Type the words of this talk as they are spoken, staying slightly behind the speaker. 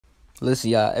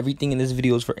Listen, y'all, everything in this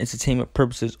video is for entertainment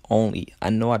purposes only. I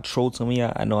know I trolled some of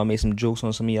y'all. I know I made some jokes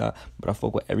on some of y'all. But I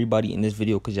fuck with everybody in this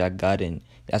video because y'all got in.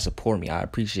 Y'all support me. I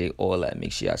appreciate all that.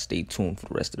 Make sure y'all stay tuned for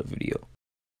the rest of the video.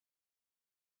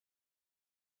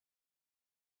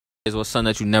 What's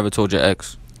something that you never told your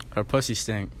ex? Her pussy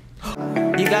stink.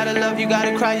 You gotta love, you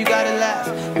gotta cry, you gotta laugh.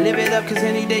 Live it up, cause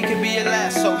any day could be your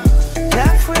last. So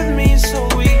laugh with me so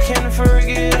we can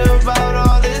forget about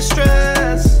all this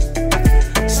stress.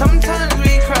 Sometimes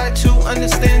we cry to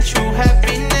understand true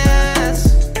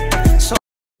happiness. So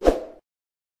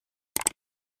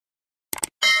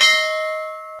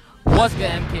What's good,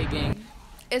 MK gang?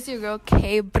 It's your girl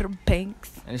K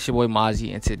Banks. And it's your boy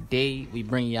Mozzie. And today we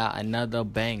bring y'all another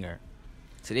banger.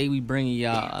 Today we bringing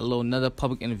y'all another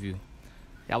public interview.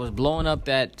 Y'all was blowing up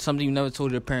that something you never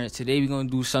told your parents. Today we gonna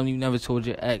do something you never told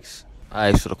your ex.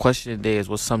 Alright, so the question today is,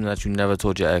 what's something that you never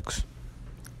told your ex?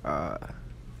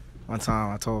 One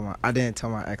time I didn't tell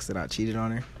my ex that I cheated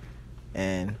on her,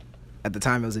 and at the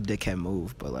time it was a dickhead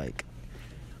move, but like,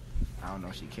 I don't know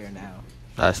if she cared now.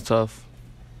 That's tough.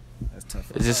 That's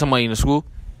tough. Is this somebody in the school?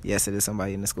 Yes, it is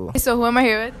somebody in the school. So who am I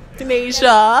here with?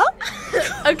 Tanisha.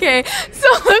 Okay, so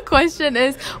the question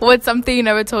is, what's something you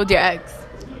never told your ex?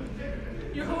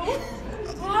 Your who?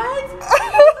 What?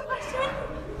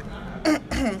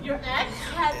 Your ex?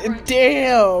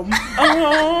 Damn.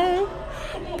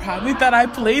 Probably that I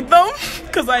played them,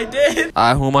 because I did.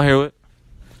 Alright, who am I here with?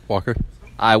 Walker.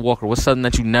 Alright, Walker, what's something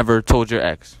that you never told your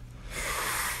ex?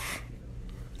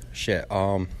 Shit.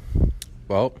 Well,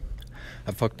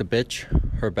 I fucked a bitch,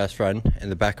 her best friend, in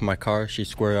the back of my car. She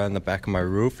squared on the back of my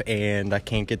roof, and I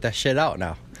can't get that shit out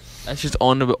now. That's just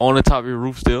on the top of your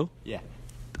roof still? Yeah.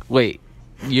 Wait,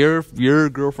 your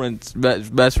girlfriend's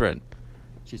best friend?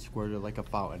 She squirted like a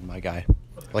fountain, my guy.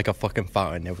 Like a fucking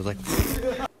fountain. It was like...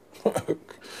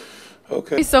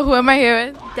 Okay. So who am I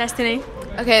here with? Destiny.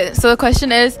 Okay, so the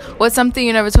question is, what's something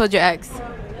you never told your ex?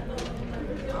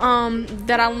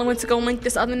 That I went to go link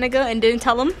this other nigga and didn't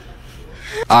tell him.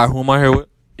 Alright, who am I here with?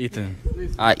 Ethan.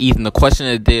 Alright, Ethan, the question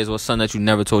of the day is, what's something that you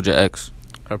never told your ex?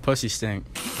 Her pussy stink.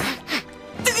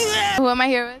 Who am I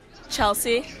here with?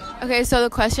 Chelsea. Okay, so the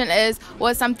question is,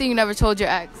 what's something you never told your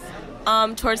ex?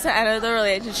 Towards the end of the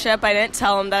relationship, I didn't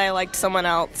tell him that I liked someone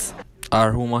else.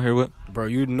 Alright, who am I here with? Bro,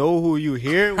 you know who you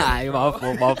here with. Alright,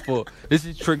 my fault. This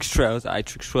is Tricks Trails. Alright,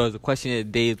 Tricks Trails. The question of the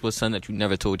day is, what's something that you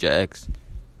never told your ex?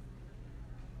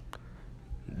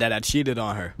 That I cheated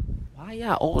on her. Why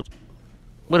y'all all...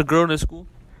 With a girl in the school?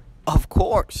 Of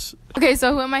course. Okay,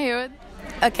 so who am I here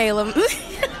with? Caleb.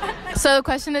 So the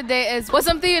question of the day is, what's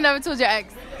something you never told your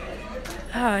ex?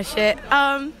 Oh shit.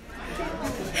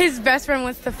 His best friend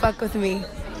wants to fuck with me.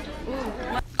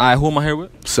 Alright, who am I here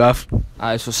with? Seth.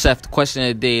 Alright, so Seth, the question of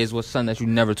the day is, what's something that you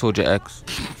never told your ex?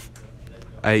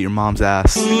 I ate your mom's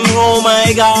ass. oh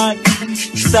my god,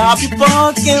 stop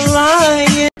fucking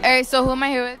lying. Alright, so who am I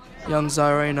here with? Young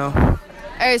Zareno.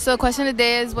 Alright, so the question of the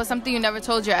day is, what's something you never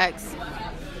told your ex?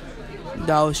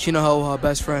 That was Shinoho, her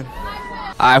best friend.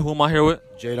 Alright, who am I here with?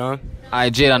 Jadon.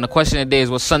 Alright, Jadon, the question of the day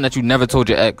is, what's something that you never told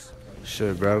your ex?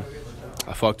 Shit, bro.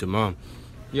 I fucked her mom.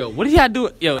 Yo, what did y'all do?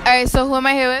 Yo. Alright, so who am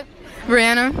I here with?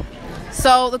 Brianna.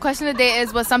 So the question of the day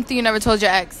is, what's something you never told your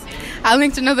ex? I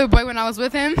linked another boy when I was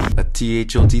with him. A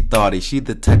THOT thoughty. She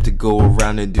the type to go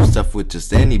around and do stuff with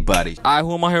just anybody. Alright,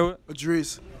 who am I here with?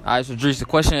 Idris. Alright, so Dries, the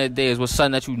question of the day is, what's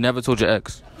something that you never told your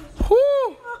ex?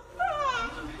 Whew.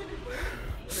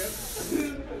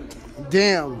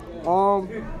 Damn.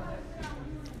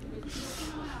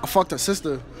 I fucked her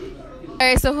sister.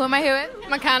 Alright, so who am I here with?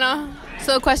 McKenna.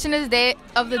 So the question of the day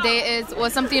is,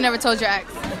 what's something you never told your ex?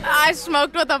 I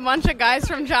smoked with a bunch of guys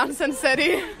from Johnson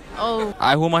City. Oh.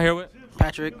 Alright, who am I here with?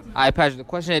 Patrick. Alright, Patrick, the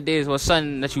question of the day is, what's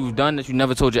something that you've done that you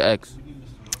never told your ex?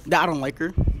 That I don't like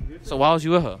her. So why was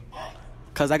you with her?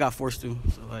 Cause I got forced to.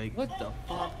 So like. What the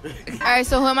fuck? Alright,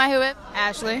 so who am I here with?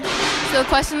 Ashley. So the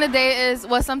question of the day is,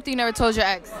 what's something you never told your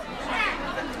ex?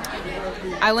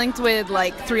 I linked with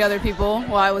like 3 other people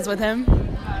while I was with him.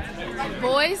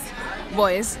 Boys?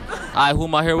 Boys. Alright, who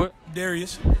am I here with?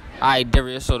 Darius. Alright,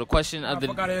 Darius, so the question of the...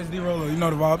 Fuck out of SD Roller, you know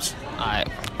the vibes. Alright,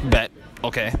 bet.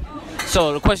 Okay.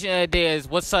 So the question of the day is,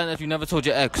 what's something that you never told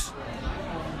your ex?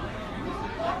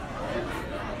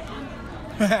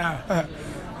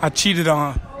 I cheated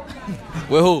on her.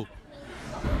 With who? Is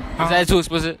that too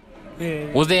explicit?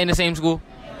 Yeah. Was they in the same school?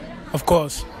 Of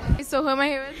course. So who am I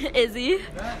here with? Izzy.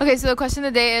 Okay, so the question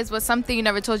of the day is, what's something you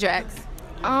never told your ex?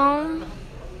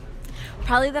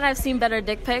 Probably that I've seen better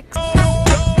dick pics. Alright,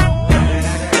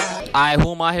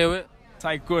 who am I here with?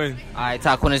 Tyquin. Alright,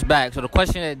 Tyquin is back. So the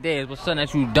question of the day is, what's something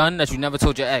that you've done that you never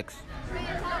told your ex?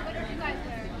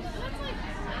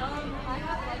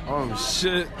 Oh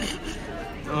shit.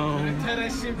 I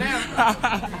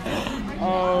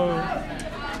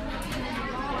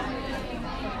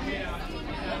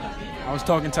was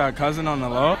talking to her cousin on the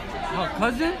low. Her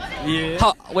cousin?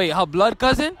 Yeah. Her blood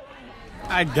cousin?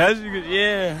 I guess you could,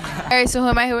 yeah. All right, so who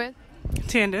am I here with?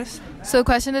 Candace. So the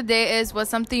question of the day is,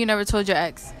 what's something you never told your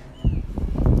ex?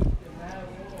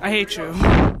 I hate you.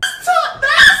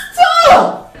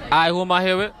 Alright, who am I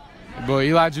here with? Boy,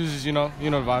 Eli Juices, you know the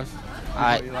vibes.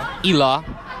 Alright, Eli.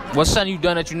 What's something you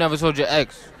done that you never told your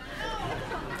ex?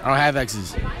 I don't have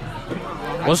exes.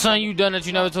 What's something you done that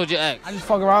you never told your ex? I just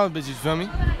fuck around with bitches, you feel me?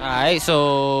 Alright,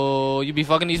 so you be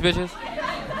fucking these bitches?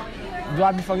 Do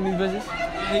I be fucking these bitches?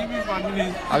 Yeah, you be fucking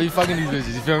these. I be fucking these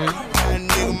bitches, you feel me?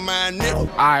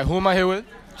 Alright, who am I here with?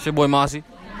 It's your boy Mossy.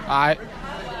 Alright.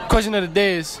 Question of the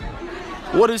day is,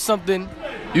 what is something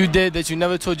you did that you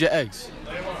never told your ex?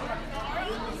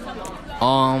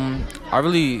 I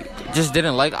really just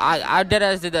didn't like. I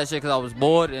deadass did that shit because I was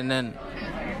bored, and then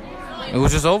it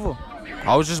was just over.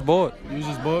 I was just bored. You was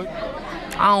just bored?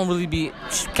 I don't really be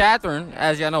Catherine,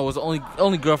 as y'all know, was the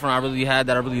only girlfriend I really had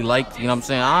that I really liked. You know what I'm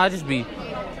saying? I just be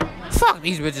fuck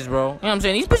these bitches, bro. You know what I'm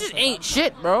saying? These bitches ain't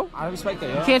shit, bro. I respect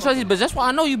that. You can't trust these bitches. That's why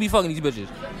I know you be fucking these bitches.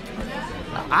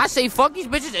 I say fuck these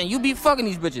bitches, and you be fucking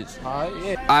these bitches. Alright,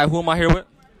 yeah. Alright, who am I here with?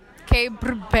 Okay,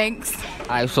 Banks.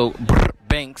 Alright, so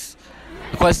Banks.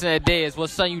 The question of the day is,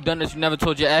 what's something you done that you never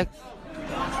told your ex?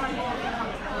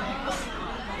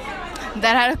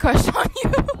 That had a crush on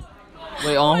you.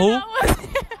 Wait, on who?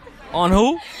 On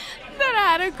who? That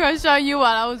I had a crush on you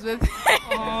while I was with him.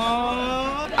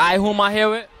 Alright, who am I here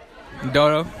with?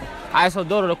 Dodo. Alright, so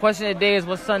Dodo, the question of the day is,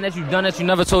 what's something that you done that you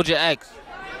never told your ex?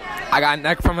 I got a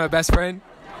neck from her best friend.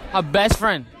 Her best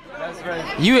friend? Best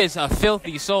friend. You is a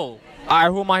filthy soul.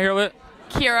 Alright, who am I here with?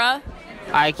 Kira.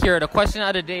 Alright, Kira, the question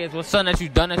of the day is, what's something that you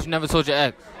done that you never told your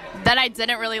ex? That I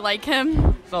didn't really like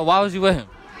him. So why was you with him?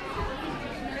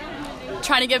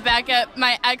 Trying to get back at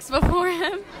my ex before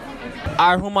him.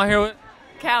 Alright, who am I here with?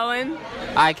 Callan.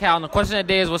 Alright, Cal, and the question of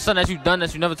the day is, what's something that you done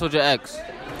that you never told your ex?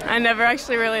 I never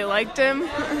actually really liked him.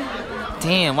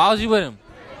 Damn, why was you with him?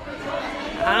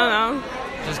 I don't know.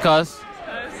 Just cause?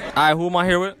 Alright, who am I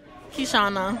here with?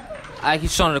 Kishana. Alright,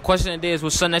 Kishana, the question of the day is,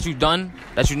 what's something that you done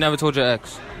that you never told your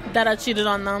ex? That I cheated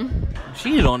on them.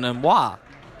 Cheated on them? Why?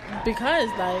 Because,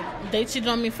 they cheated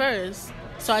on me first.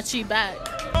 So I cheat back.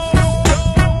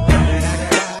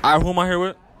 Alright, who am I here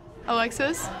with?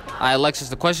 Alexis. Alright, Alexis,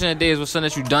 the question of the day is, what's something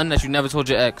that you done that you never told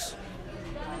your ex?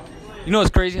 You know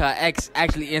it's crazy how ex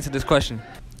actually answered this question.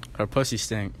 Her pussy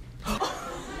stink.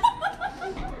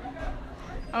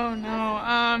 Oh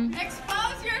no.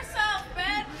 Expose yourself,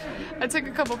 bitch. I took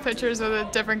a couple pictures with the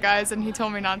different guys, and he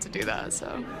told me not to do that.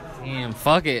 So. Damn,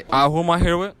 fuck it. Alright, who am I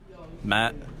here with?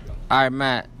 Matt. Alright,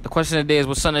 Matt. The question of the day is,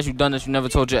 what's something that you done that you never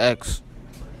told your ex?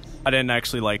 I didn't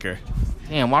actually like her.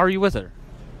 Damn, why were you with her?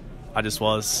 I just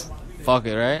was. Fuck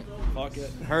it, right? Fuck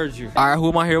it. Heard you. Alright, who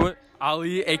am I here with?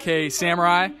 Ali, aka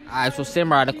Samurai. Alright, so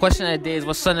Samurai, the question of the day is,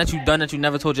 what's something that you done that you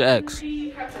never told your ex?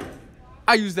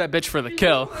 I used that bitch for the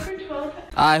kill.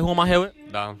 Alright, who am I here with?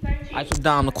 Dom. Alright, so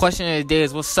Dom, the question of the day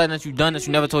is, what's something that you done that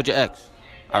you never told your ex?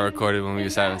 I recorded when we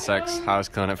was having sex. I was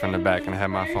killing it from the back and I had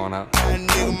my phone out.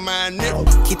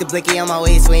 Keep the blicky on my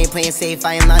waist, we ain't playing safe,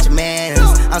 I am not your man.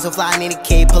 I'm so fly, I need a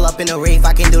cape, pull up in a rave,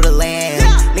 I can do the land.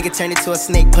 Nigga turn into a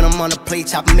snake, put him on a plate,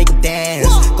 chop and make him dance.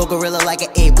 Go gorilla like an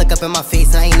ape, look up in my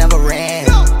face, I ain't never ran.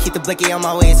 Keep the blicky on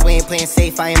my waist, we ain't playing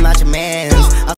safe, I am not your man.